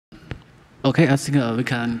Okay, I think we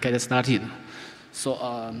can get started. So,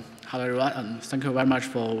 hello everyone, and thank you very much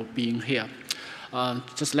for being here.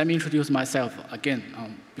 Just let me introduce myself again,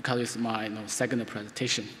 because it's my second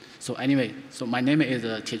presentation. So anyway, my name is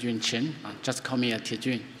Tiejun Chen. Just call me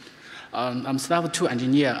Tiejun. I'm staff 2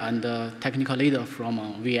 engineer and technical leader from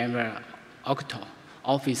VMware Octo,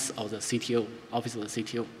 office of the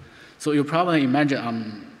CTO. So you probably imagine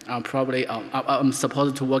I'm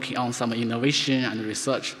supposed to working on some innovation and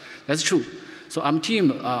research. That's true. So our team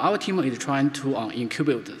is trying to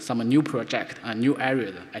incubate some new project and new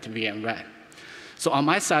areas at VMware. So on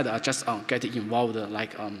my side, I just get involved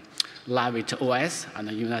like live with OS and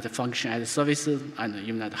Unit function as services and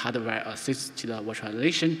Unit hardware assisted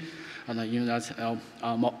virtualization and Unit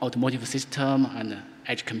automotive system and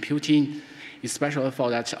edge computing, especially for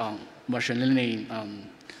that machine learning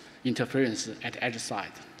interference at edge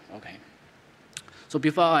side. Okay. So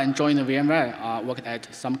before I joined VMware, I worked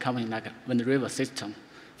at some company like Wind River System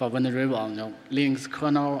for Wind River Linux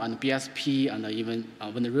kernel and BSP and even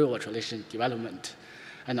Wind River virtualization development.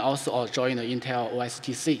 And also joined the Intel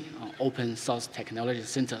OSTC, Open Source Technology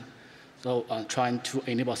Center. So trying to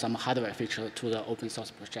enable some hardware feature to the open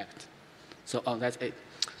source project. So that's it.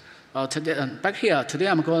 Today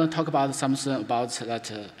I'm going to talk about something about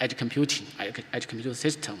that edge computing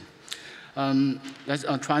system. That's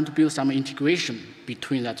trying to build some integration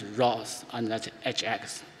between that ROS and that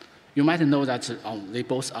EdgeX. You might know that they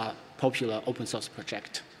both are popular open source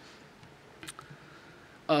projects.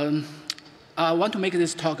 I want to make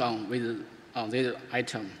this talk with this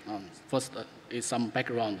item. First is some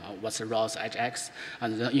background of what's ROS EdgeX,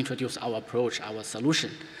 and then introduce our approach, our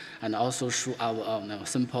solution, and also show our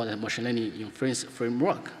simple machine learning inference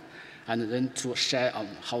framework, and then to share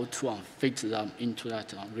how to fit them into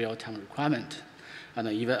that real-time requirement, and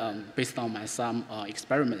even based on my some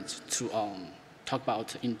experiments to talk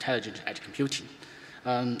about intelligent edge computing.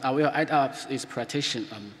 I will add up this presentation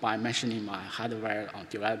by mentioning my hardware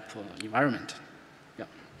developed environment. Yeah.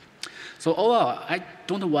 So overall, I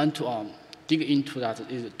don't want to dig into that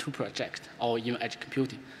is two projects or even edge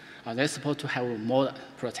computing. They're supposed to have more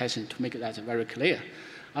presentation to make that very clear.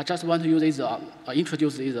 I just want to use this,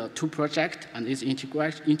 introduce these two projects and this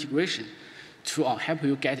integration to help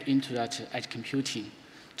you get into that edge computing.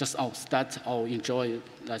 Just start or enjoy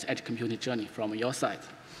that edge computing journey from your side.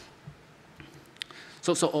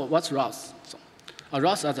 So what's ROS?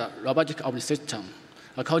 ROS is a robotic operating system.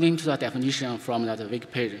 According to the definition from that wiki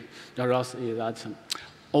page, the ROS is that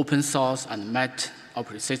open source and met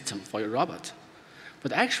operating system for your robot.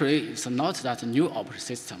 But actually, it's not that new operating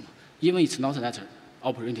system. Even it's not that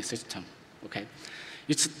operating system, okay?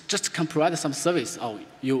 It just can provide some service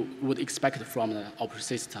you would expect from the operating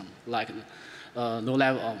system, like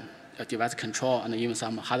low-level device control and even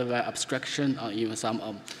some hardware abstraction, or even some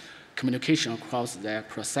communication across their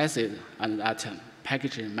processes and that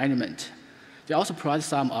packaging management. They also provide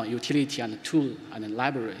some utility and tool and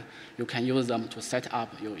library. You can use them to set up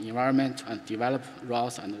your environment and develop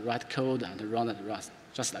ROS and write code and run the ROS,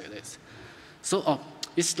 just like this. So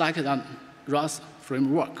it's like a ROS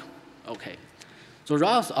framework. Okay. So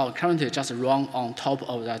ROS are currently just run on top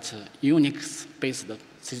of that Unix-based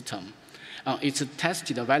system. It's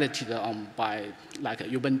tested, validated by like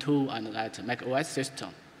Ubuntu and that Mac OS system.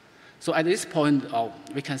 So at this point,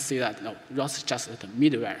 we can see that ROS is just the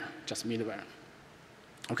middleware,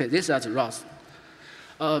 Okay, this is ROS.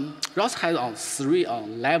 ROS has three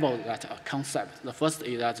levels that concept. The first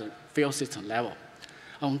is that file system level.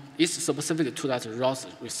 It's specific to that ROS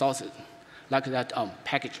resources, like that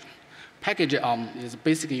package. Package is a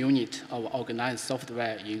basic unit of organized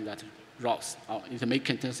software in that ROS. It may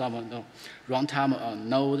contain some runtime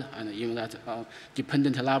node and even that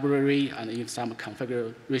dependent library and even some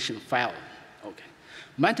configuration file. Okay.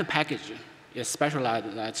 Meta package is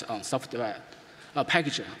specialized that software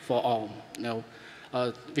package for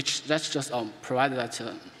which that's just provide that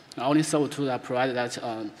only sold to that provide that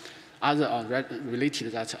other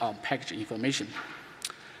related that package information.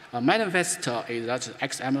 Manifest is that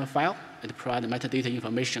XML file. It provides metadata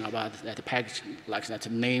information about that package, like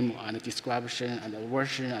that name and description and the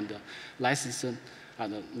version and the license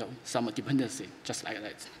and some dependency, just like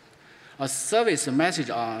that. A service message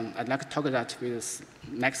I'd like to talk about with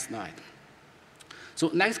next slide. So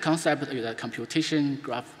next concept is a computation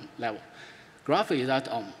graph level. Graph is that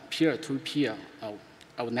peer-to-peer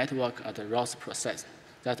network at the ROS process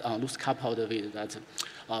that looks coupled with that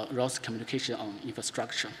ROS communication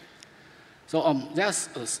infrastructure. So there's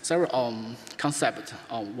several concepts.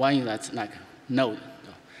 One is that like node.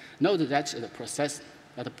 Node that's the process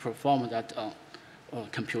that performs that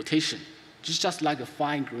computation. It's just like a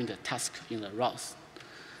fine-grained task in the ROS.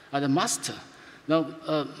 The master. Now,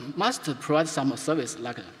 master provides some service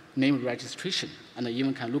like name registration, and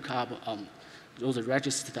even can look up those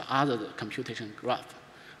registered other computation graph.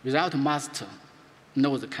 Without master,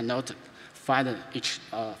 nodes cannot find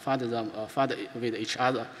with each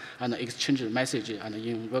other and exchange message and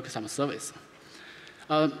invoke some service.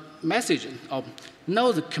 Message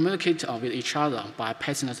nodes communicate with each other by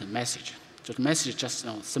passing a message. The message is just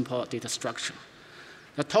simple data structure.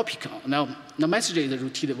 The topic, now the message is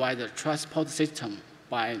routed by the transport system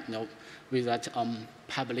by with that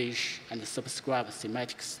publish and subscribe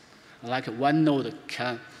semantics. Like one node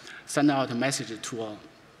can send out a message to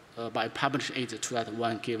by publish it to that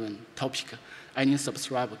one given topic. Any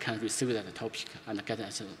subscriber can receive that topic and get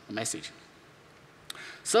that message.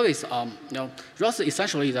 Service, ROS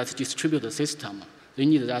essentially that distributed system. They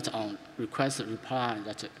need that request reply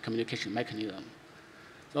that communication mechanism.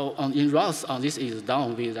 So in ROS, this is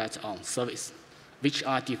done with that service, which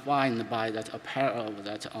are defined by that a pair of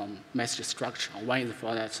that message structure. One is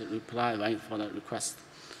for that reply, one is for the request.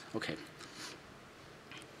 Okay.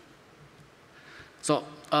 So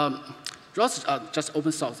ROS just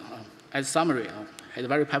open source. As summary, it's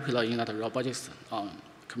very popular in that robotics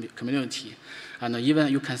community, and even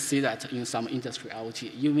you can see that in some industry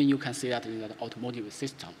IoT. Even you can see that in the automotive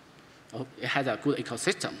system. It has a good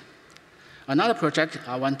ecosystem. Another project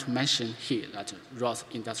I want to mention here, that ROS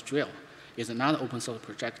Industrial, is another open source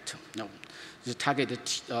project. It's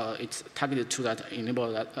targeted to that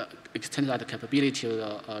enable that extend that capability of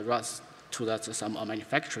the ROS to that some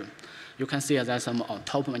manufacturer. You can see there's some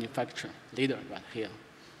top manufacturer leader right here.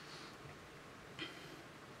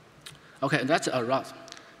 Okay, that's a ROS.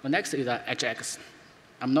 The next is EdgeX.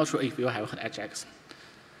 I'm not sure if you have heard EdgeX.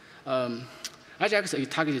 EdgeX is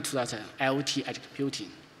targeted to that IoT edge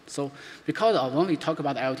computing. So because when we talk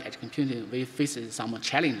about IoT edge computing, we face some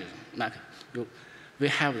challenges. Like we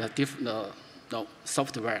have the different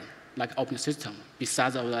software, like operating system,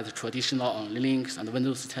 besides of that traditional Linux and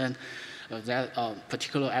Windows 10, that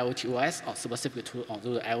particular IoT OS or specific to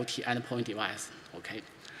those IoT endpoint device. Okay,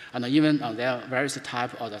 and even there are various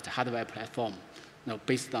types of that hardware platform,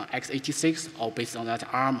 based on x86 or based on that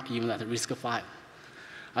ARM, even that RISC-V.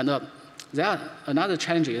 And another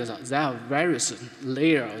challenge is there are various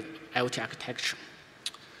layers of IoT architecture.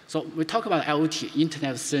 So we talk about IoT,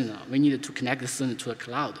 Internet of Things. We need to connect the things to the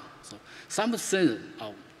cloud. So some things,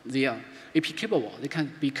 they are AP capable. They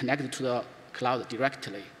can be connected to the cloud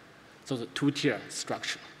directly. So the two-tier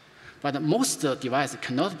structure. But most devices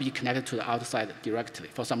cannot be connected to the outside directly.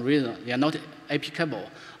 For some reason, they are not AP capable.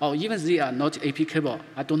 Or even they are not AP capable,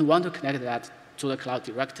 I don't want to connect that to the cloud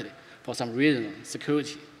directly. For some reason,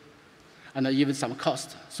 security, and even some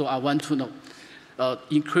cost. So I want to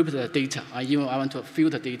encrypt the data. Even I want to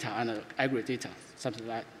filter data and aggregate data, something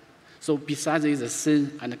like that. So besides this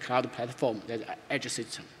SYN and the cloud platform, there's an edge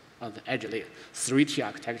system on the edge layer, three-tier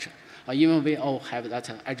architecture. Even we all have that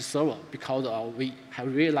edge server because we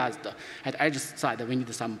have realized at edge side we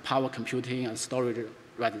need some power computing and storage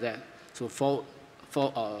right there. So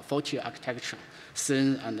four-tier architecture,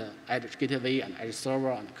 SYN and edge gateway and edge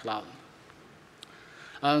server and cloud.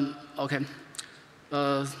 Okay.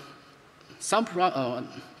 Some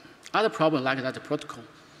other problem like that protocol.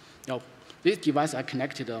 These devices are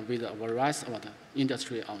connected with a variety of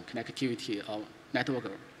industry connectivity or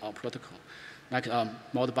network or protocol, like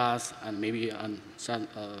Modbus and maybe some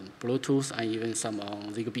Bluetooth and even some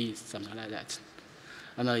Zigbee, something like that.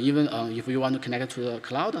 And even if you want to connect to the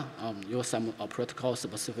cloud, use some protocol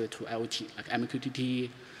specific to IoT, like MQTT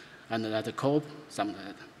and that CORP, something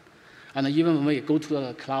like that. And even when we go to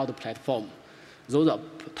the cloud platform, those are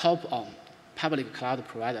top public cloud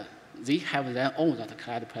provider. They have their own that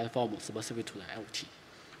cloud platform specific to the IoT.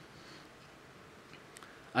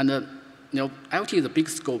 And IoT is a big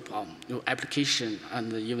scope of application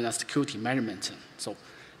and even a security management. So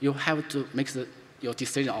you have to make your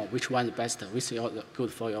decision on which one is best, which is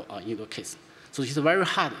good for your in your case. So it's very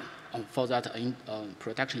hard for that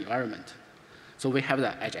production environment. So we have the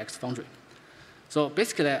EdgeX Foundry. So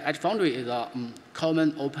basically, EdgeX Foundry is a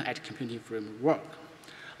common open edge computing framework.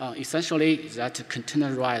 Essentially, that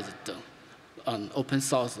containerized open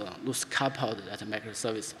source loose coupled that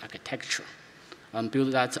microservice architecture and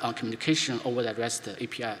build that communication over the REST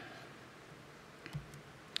API.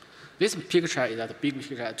 This picture is a big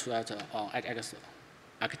picture to that EdgeX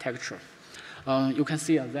architecture. You can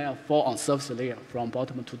see there are 4 service layers from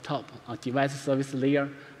bottom to top: device service layer,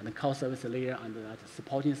 and the cloud service layer, and the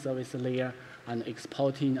supporting service layer, and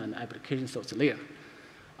exporting and application service layer,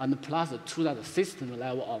 and plus 2 that system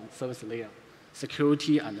level of service layer,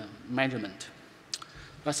 security and management.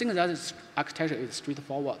 I think that architecture is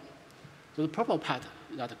straightforward. So the purple part,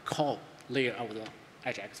 that core layer of the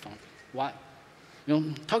EdgeX Foundry. Why?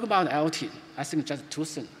 Talk about IoT, I think just two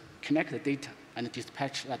things: connect the data and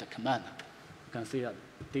dispatch that command. You can see that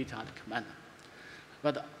data and command.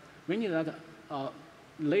 But we need that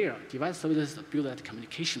layer, device services, to build that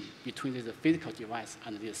communication between the physical device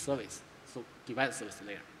and the service, so device service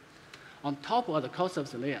layer. On top of the core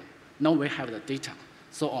service layer, now we have the data.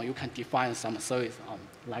 So you can define some service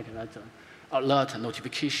like that alert,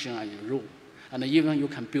 notification, and rule. And even you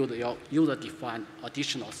can build your user-defined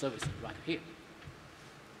additional service right here.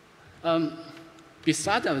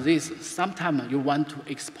 Besides of this, sometimes you want to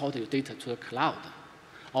export your data to the cloud,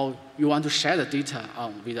 or you want to share the data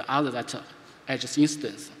with other Edge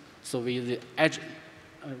instance. So with the Edge,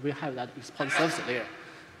 we have that export service layer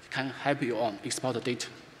can help you export the data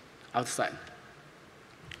outside.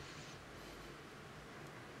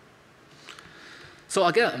 So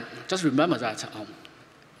again, just remember that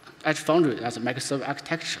Edge Foundry has a microservice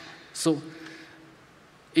architecture. So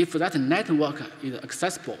if that network is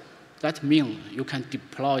accessible, that means you can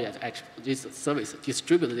deploy this service,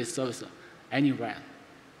 distribute this service anywhere.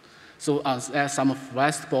 So there's some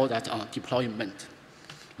flexible deployment.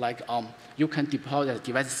 Like you can deploy the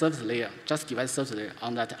device service layer, just device service layer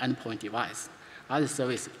on that endpoint device. Other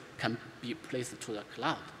service can be placed to the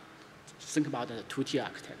cloud. Think about the two-tier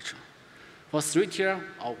architecture. For three-tier,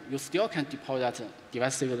 you still can deploy that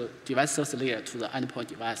device service layer to the endpoint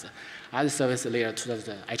device, other service layer to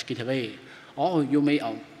the edge gateway, or you may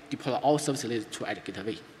deploy all service layers to edge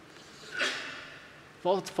gateway.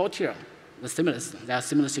 For four-tier, there are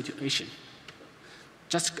similar situation.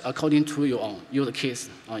 Just according to your use case,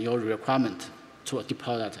 your requirement to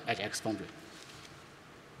deploy that EdgeX Foundry.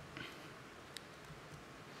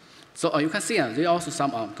 So you can see there are also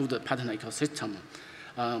some good partner ecosystem.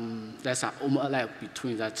 There's an overlap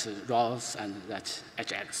between that ROS and that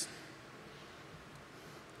EdgeX.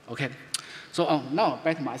 Okay, so now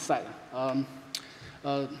back to my side.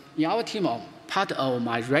 In our team, part of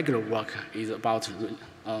my regular work is about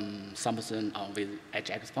something with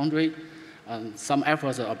EdgeX Foundry, and some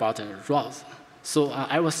efforts about ROS. So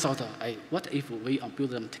I was thought, what if we build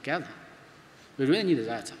them together? We really need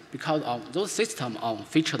that, because those systems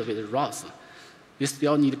featured with ROS, you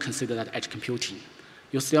still need to consider that edge computing.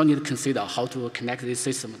 You still need to consider how to connect this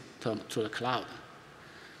system to the cloud.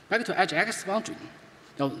 Back to EdgeX Foundry,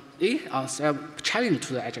 they are challenge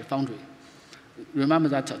to the EdgeX Foundry. Remember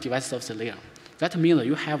that device service layer. That means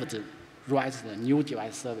you have to write the new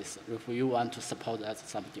device service if you want to support that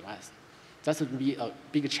some device. That would be a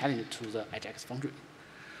big challenge to the EdgeX Foundry.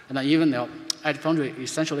 And even Edge Foundry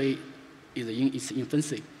essentially is in its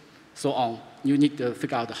infancy. So you need to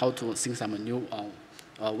figure out how to think some new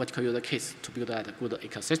vertical use case to build a good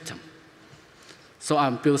ecosystem. So I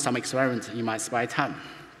built some experiments in my spare time.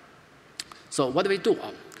 So what do we do?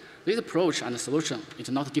 This approach and solution is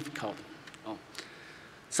not difficult.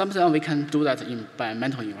 Sometimes we can do that in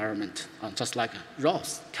environmental environment, just like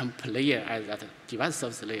ROS can play as that device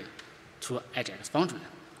service layer to EdgeX Foundry.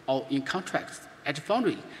 Or in contrast, Edge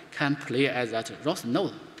Foundry can play as that ROS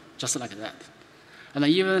node, just like that. And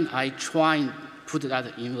even I try and put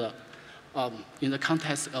that in the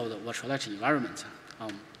context of the virtualization environment.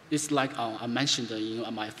 It's like I mentioned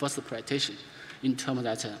in my first presentation in terms of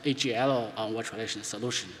that AGL virtualization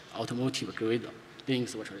solution, automotive grade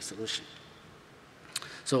Linux virtualization solution.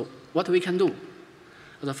 So what we can do?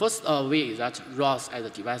 The first way is that ROS as a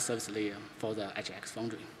device service layer for the EdgeX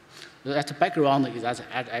Foundry. That background is that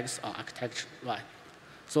EdgeX architecture, right?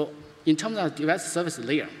 So in terms of device service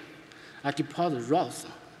layer, I deploy the ROS.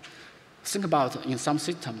 Think about in some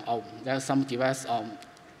system, there's some device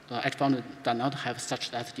Edge Foundry does not have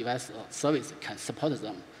such that device service can support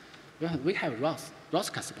them. We have ROS. ROS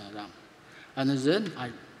can support them. And then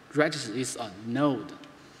I register this node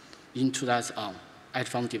into that Edge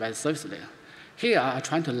Foundry device service layer. Here, I'm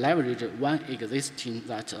trying to leverage one existing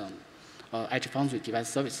that Edge Foundry device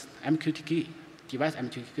service, MQTT, device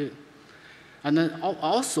MQTT. And then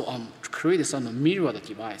also create some mirrored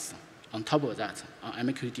device on top of that,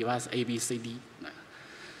 MQTT device A, B, C, D.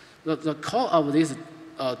 The core of this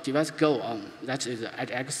device go that is the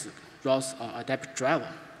EdgeX ROS adapt driver.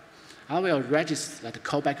 I will register that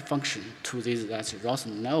callback function to this that ROS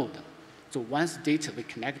node. So once data be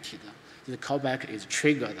connected, the callback is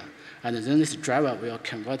triggered, and then this driver will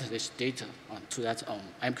convert this data to that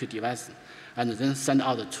MQ device, and then send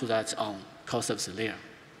out to that core service layer.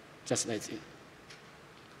 Just like it.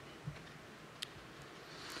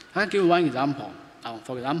 I'll give one example.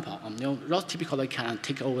 For example, ROS typically can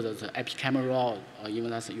take over the IP camera or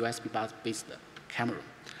even as a USB-based camera,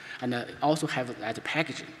 and also have that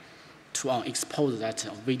packaging to expose that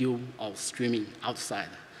video or streaming outside.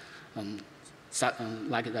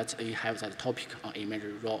 Like that, you have that topic on image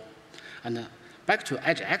raw. And back to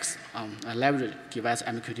EdgeX, I leverage device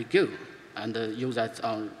MQTT Go and use that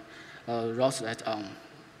ROS that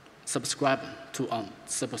subscribe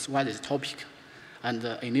this topic and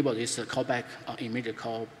enable this callback image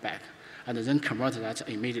callback, and then convert that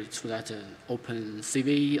image to that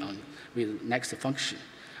opencv with next function.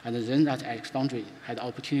 And then that EdgeX Foundry had the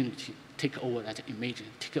opportunity to take over that image,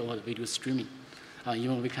 take over the video streaming.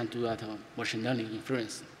 Even we can do that machine learning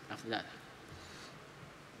inference after that.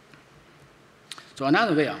 So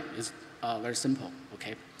another way is very simple,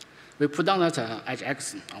 okay? We put down that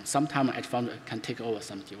EdgeX, sometime EdgeX Foundry can take over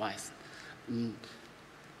some device.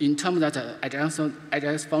 In terms of that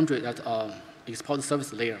EdgeX Foundry that export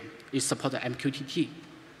service layer, it supports MQTT.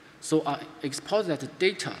 So I export that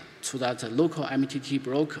data to that local MQTT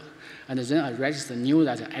broker, and then I register new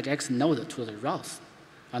that EdgeX node to the ROS.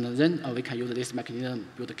 And then we can use this mechanism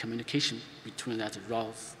to build communication between that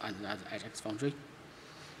ROS and that EdgeX Foundry.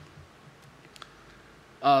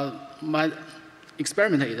 My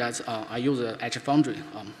experiment is that I use the EdgeX Foundry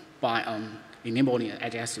by enabling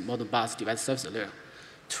EdgeX model bus device service layer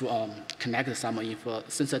to connect some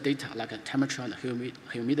sensor data like temperature and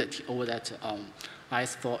humidity over that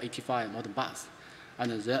IS485 model bus,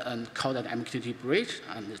 and then call that MQTT bridge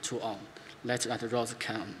and to let that ROS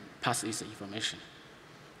can pass this information.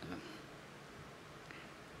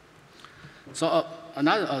 So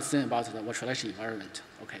another thing about the virtualization environment,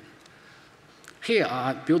 okay. Here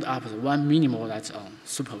I built up one minimal that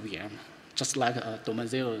super VM, just like domain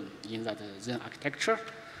zero in that Zen architecture,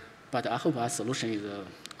 but I hope our solution is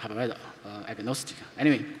hardware agnostic.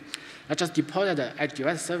 Anyway, I just deployed the edge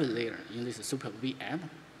device service layer in this super VM,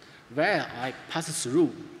 where I pass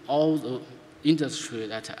through all the industry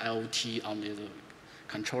that IoT on the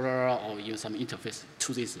controller or even some interface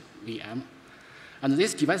to this VM. And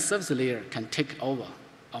this device service layer can take over,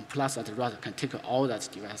 plus that router can take all that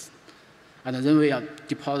device. And then we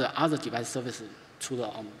deploy the other device services to the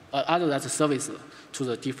other service to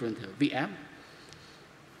the different VM.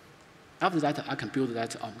 After that, I can build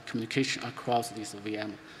that communication across this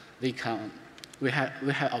VM. We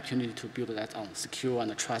have opportunity to build that secure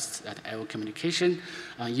and trust that IO communication.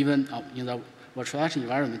 Even in the virtualization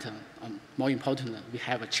environment, more important, we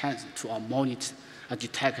have a chance to monitor and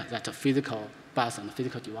detect that physical bus and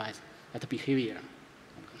physical device, that behavior.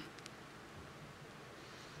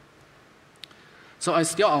 So I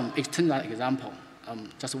still extend that example.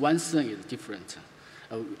 Just one thing is different.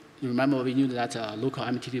 You remember we used that local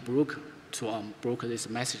MQTT broker to broker this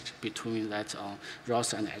message between that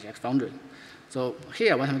ROS and EdgeX Foundry. So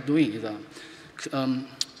here, what I'm doing is,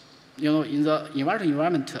 in the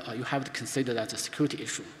environment, you have to consider that a security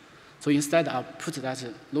issue. So instead, I put that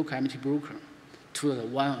local MQTT broker to the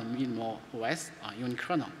one minimal OS,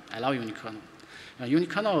 unikernel, allow unikernel.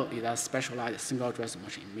 Unikernel is a specialized single-address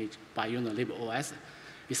machine image by using label OS.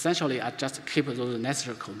 Essentially, I just keep those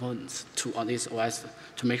necessary components on this OS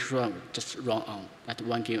to make sure I just run on that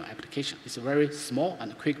one given application. It's very small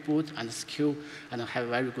and quick boot and secure and have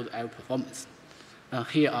very good I/O performance.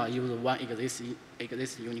 Here I use one existing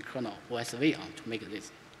unikernel OSV to make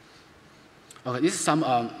this. Okay, this is some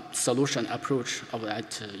solution approach of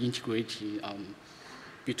that integrity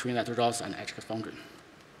between that ROS and EdgeX Foundry.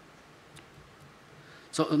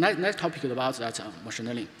 So the next topic is about that machine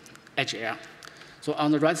learning, edge AI. So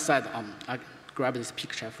on the right side, I grabbed this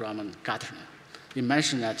picture from Gartner. They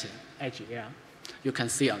mentioned that edge AI, you can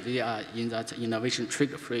see they are in that innovation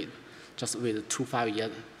trigger phase, just with 2 to 5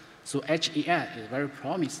 years. So edge AI is very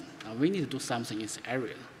promising. We need to do something in this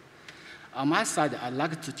area. On my side, I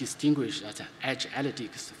like to distinguish that edge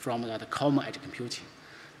analytics from that common edge computing.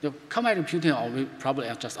 The common edge computing, we probably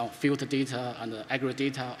are just on filter data and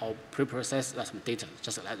aggregate data or pre-process some data,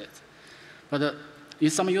 just like that. But in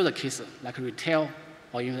some use cases, like retail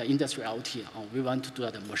or even the industry IoT, we want to do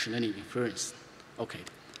that machine learning inference. Okay.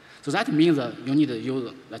 So that means that you need to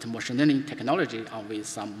use that machine learning technology with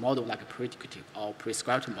some model like predictive or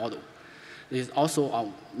prescriptive model. It is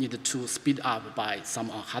also needed to speed up by some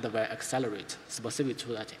hardware accelerate specific to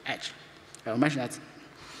that edge. I will mention that.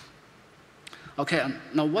 Okay,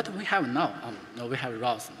 now what we have now, we have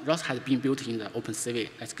ROS. ROS has been built in the opencv.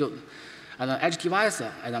 That's good. And the edge device,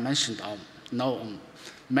 as I mentioned, now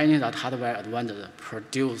many of that hardware advantage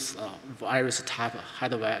produce various type of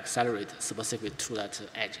hardware accelerate specific to that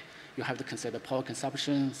edge. You have to consider power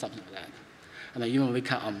consumption, something like that. And even we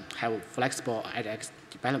can have flexible EdgeX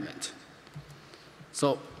development.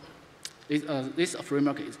 So this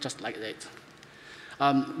framework is just like that.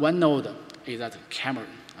 One node is that camera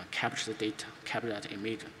captures the data, capture that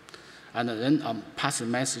image. and then pass the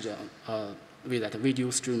message with that video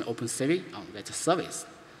stream opencv on that service.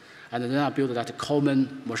 And then I build that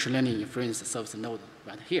common machine learning inference service node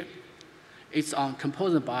right here. It's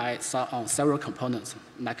composed by several components,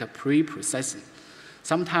 like a pre-processing.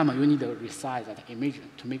 Sometimes you need to resize that image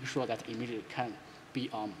to make sure that image can be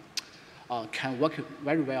can work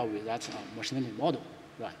very well with that machine learning model,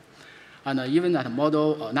 right? And even that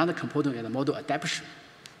model, another component is the model adaptation.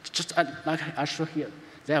 Just like I show here,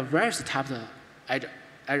 there are various types of edge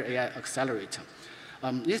AI accelerator.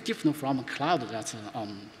 It's different from cloud that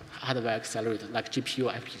hardware accelerator like GPU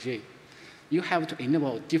or FPGA. You have to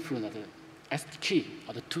enable different SDK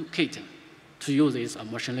or the toolkit to use this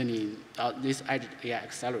machine learning, this edge AI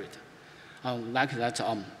accelerator. Like that,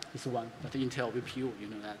 this one, that Intel VPU, you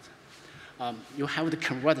know that. You have to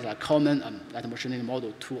convert that common that machine learning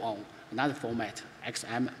model to another format,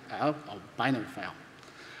 XML or binary file.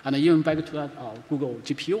 And even back to that Google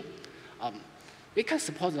GPU, we can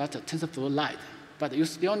support that TensorFlow Lite, but you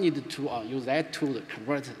still need to use that tool to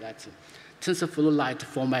convert that TensorFlow Lite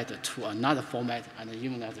format to another format, and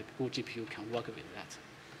even that Google GPU can work with that.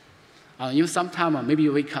 Even sometimes maybe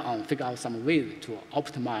we can figure out some way to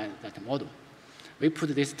optimize that model. We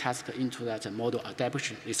put this task into that model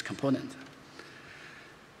adaptation, this component.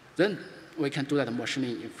 Then we can do that machine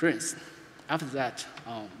learning inference. After that,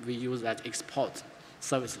 we use that export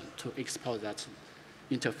service to export that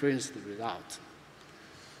interference result.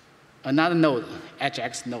 Another node,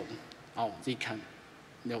 EdgeX node, they can,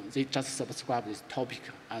 they just subscribe this topic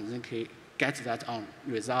and then can get that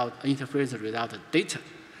result, interference result data,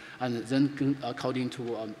 and then according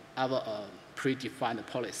to our predefined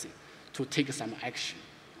policy to take some action.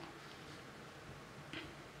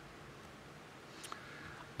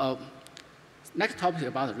 Next topic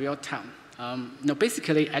about real time.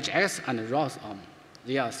 Basically, EdgeX and ROS,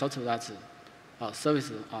 they are sort of that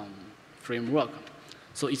service framework.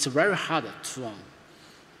 So it's very hard to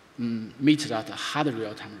meet that hard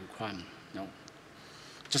real-time requirement.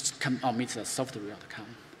 Just meet the soft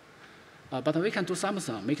real-time. But we can do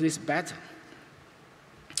something, make this better.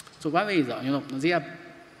 So one way is, they are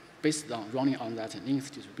based on running on that links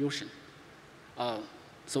distribution.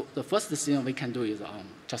 So the first thing we can do is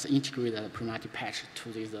just integrate the preempt-rt patch to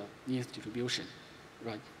this links distribution,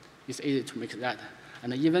 right? It's easy to make that.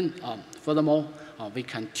 And even furthermore, we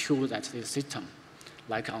can tune that this system.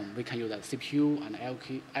 Like we can use that CPU and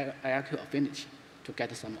IRQ affinity to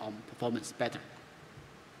get some performance better.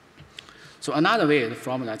 So another way is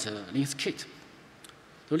from that links kit.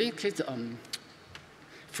 So links kit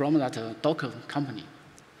from that Docker company.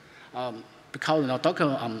 Because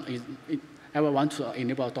Docker everyone want to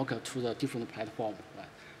enable Docker to the different platform, right?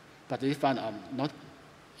 But they find not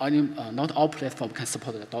all platforms can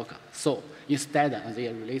support the Docker. So instead, they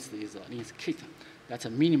release this links kit. That's a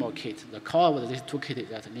minimal kit. The core of this toolkit is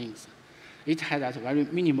that links. It has that very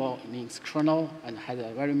minimal links kernel and has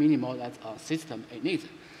a very minimal that system in it.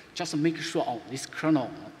 Just make sure this kernel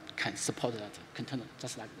can support that container,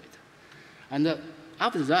 just like that. And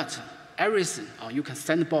after that, everything, you can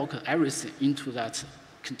sandbox everything into that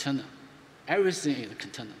container. Everything is a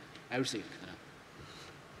container. Everything is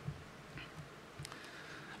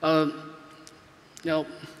a container.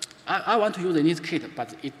 I want to use the links kit,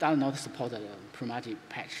 but it does not support the preempt-rt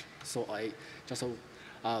patch. So I just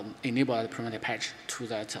enable the preempt-rt patch to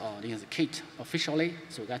that links kit officially.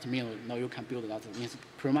 So that means now you can build that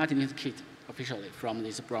preempt-rt links kit officially from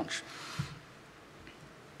this branch.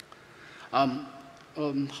 How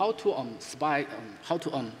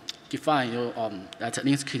to define your that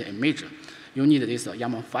links kit image? You need this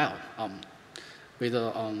YAML file with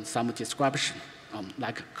some description,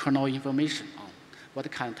 like kernel information. What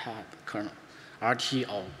kind of type kernel, RT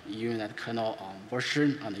or even that kernel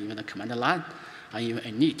version, and even the command line, and even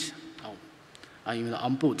init, and even the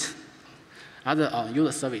onboot. Other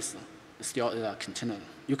user service still is a container.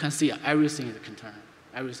 You can see everything is a container.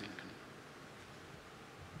 Everything.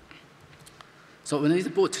 So when it's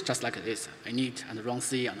boot, just like this, init and run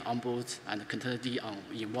C and onboot and container D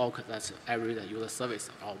invoke that every user service,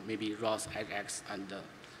 or maybe ROS, EdgeX, and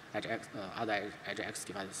other EdgeX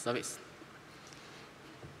device service.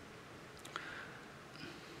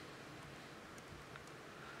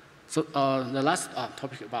 So the last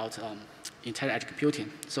topic about intelligent edge computing.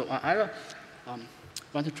 So I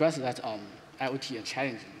want to address that IoT and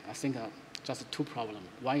challenge. I think just two problems.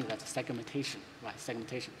 One is that segmentation, right?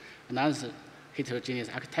 Segmentation. Another is heterogeneous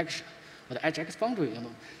architecture. But EdgeX Foundry,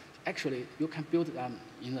 actually you can build them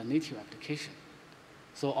in the native application.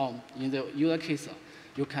 So in the user case,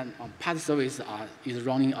 you can part service is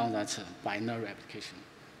running on that binary application.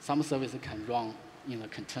 Some service can run in a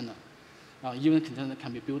container. Even container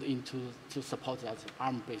can be built into to support that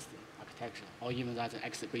ARM-based architecture or even that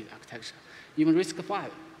X-based architecture. Even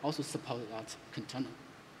RISC-V also supports that container.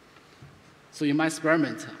 So in my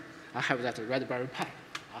experiment, I have that Raspberry Pi.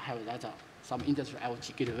 I have that some industrial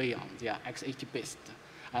IoT gateway on the x86-based.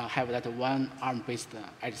 I have that one ARM-based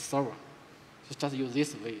edge server. Just use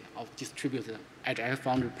this way of distribute the EdgeX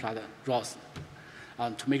Foundry plus ROS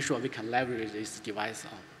to make sure we can leverage this device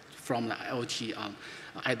from the IoT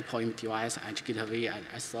endpoint device, edge gateway, and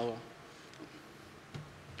edge server.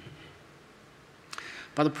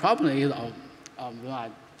 But the problem is, when I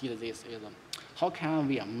did this, is how can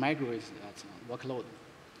we migrate that workload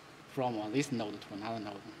from this node to another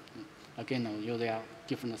node? Again, using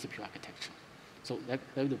different CPU architecture. So that's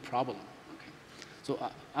the problem. Okay. So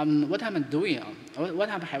what I'm doing, what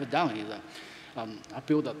I have done is I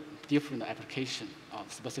build a different application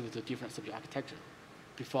specific to different CPU architecture.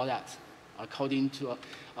 Before that, according to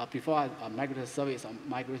before I migrate the service or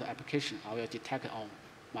migrate the application, I will detect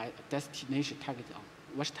my destination target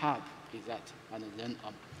which type is that, and then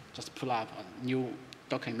just pull up a new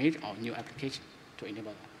Docker image or new application to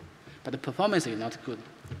enable that. But the performance is not good.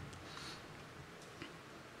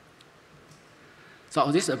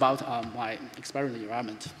 So this is about my experiment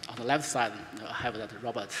environment. On the left side, I have that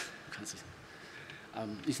robot. You can see.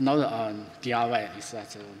 It's not a DIY, it's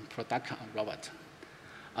that production robot.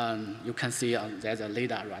 You can see there's a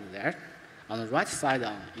LiDAR right there. On the right side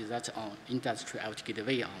is that industrial IoT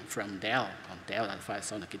gateway from Dell, that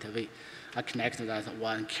 5000 gateway. I connect that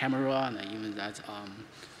one camera and even that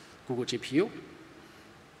Google GPU.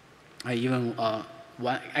 And even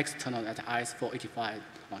one external that IS485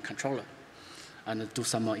 controller. And do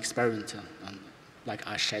some more experiment like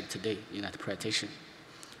I shared today in that presentation.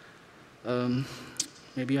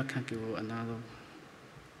 Maybe I can give you another.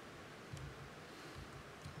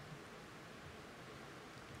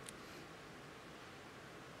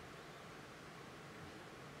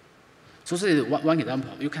 So this is one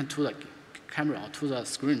example. You can to the camera or to the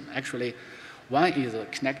screen. Actually, one is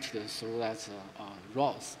connected through that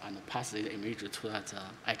ROS and pass the image to that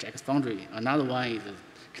EdgeX Foundry. Another one is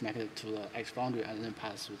connected to the EdgeX Foundry and then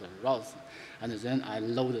pass through the ROS. And then I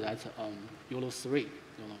load that YOLO3,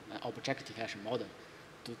 an object detection model,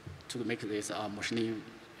 to make this machine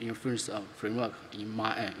inference framework in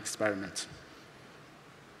my experiment.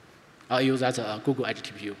 I use that Google Edge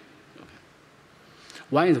TPU. Okay.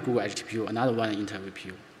 One is Google Edge TPU, another one is Intel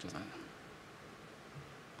VPU. Just like that.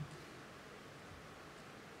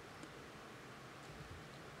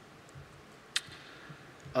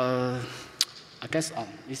 I guess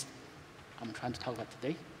this I'm trying to talk about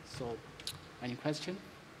today. So, any question?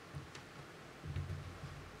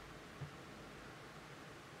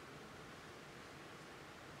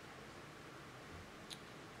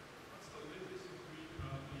 What's the latest between the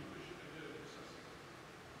equation and the processor?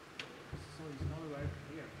 So it's not very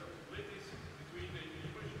clear. The latest between the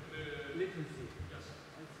equation and the Latency. Yes.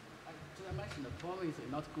 As I mentioned, the performance is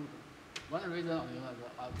not good. One reason is the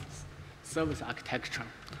service architecture.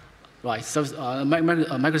 Right, service,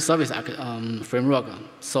 microservice framework.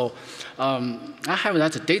 So I have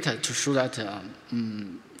that data to show that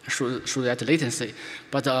show that latency,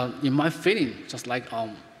 but in my feeling, just like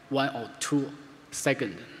 1 or 2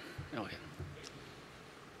 seconds. Okay.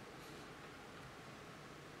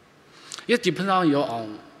 It depends on your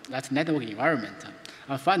that network environment.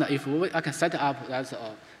 I find that if I can set up that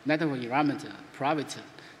network environment private,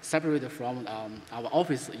 separated from our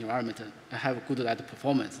office environment, and have good that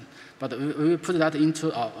performance. But we put that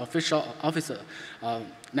into official office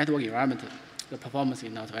network environment, the performance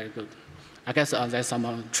is not very good. I guess there's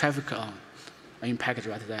some traffic impact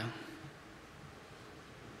right there.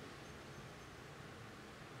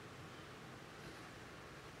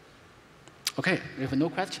 Okay, we have no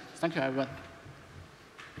question. Thank you, everyone.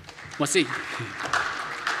 We'll see.